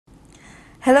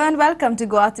Hello and welcome to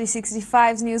Goa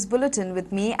 365's News Bulletin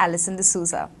with me, Alison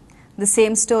D'Souza. The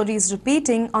same story is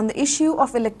repeating on the issue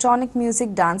of Electronic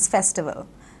Music Dance Festival.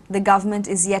 The government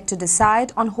is yet to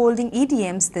decide on holding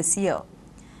EDMs this year.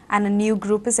 And a new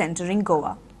group is entering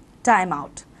Goa, Time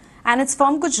Out. And it's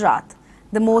from Gujarat,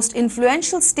 the most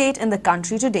influential state in the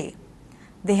country today.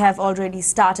 They have already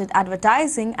started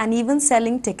advertising and even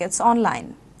selling tickets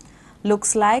online.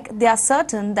 Looks like they are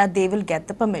certain that they will get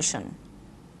the permission.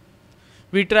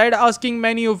 We tried asking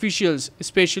many officials,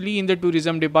 especially in the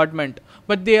tourism department,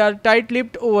 but they are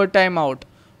tight-lipped over Time Out.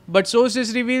 But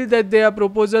sources reveal that their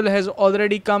proposal has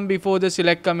already come before the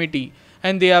select committee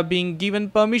and they are being given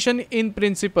permission in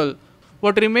principle.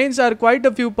 What remains are quite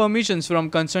a few permissions from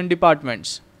concerned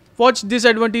departments. Watch this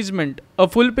advertisement, a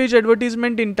full-page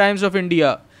advertisement in Times of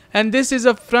India, and this is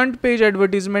a front-page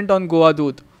advertisement on Goa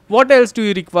Doot. What else do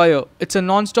you require? It's a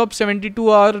non-stop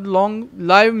 72-hour long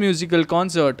live musical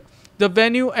concert. The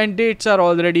venue and dates are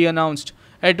already announced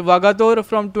at Vagator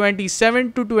from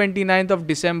 27th to 29th of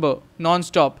December,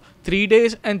 non-stop, 3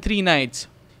 days and 3 nights.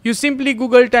 You simply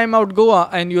Google Time Out Goa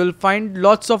and you'll find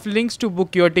lots of links to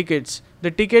book your tickets. The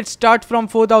tickets start from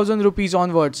 4,000 rupees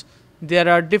onwards. There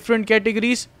are different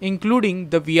categories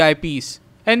including the VIPs.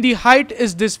 And the height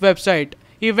is this website,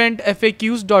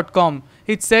 eventfaqs.com.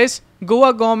 It says,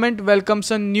 Goa government welcomes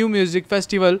a new music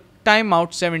festival, Time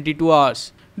Out 72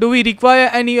 hours. Do we require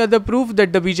any other proof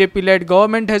that the BJP-led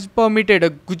government has permitted a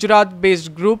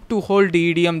Gujarat-based group to hold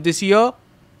the EDM this year?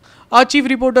 Our chief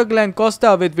reporter Glenn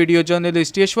Costa with video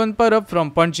journalist Yashwant Parab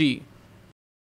from Panji.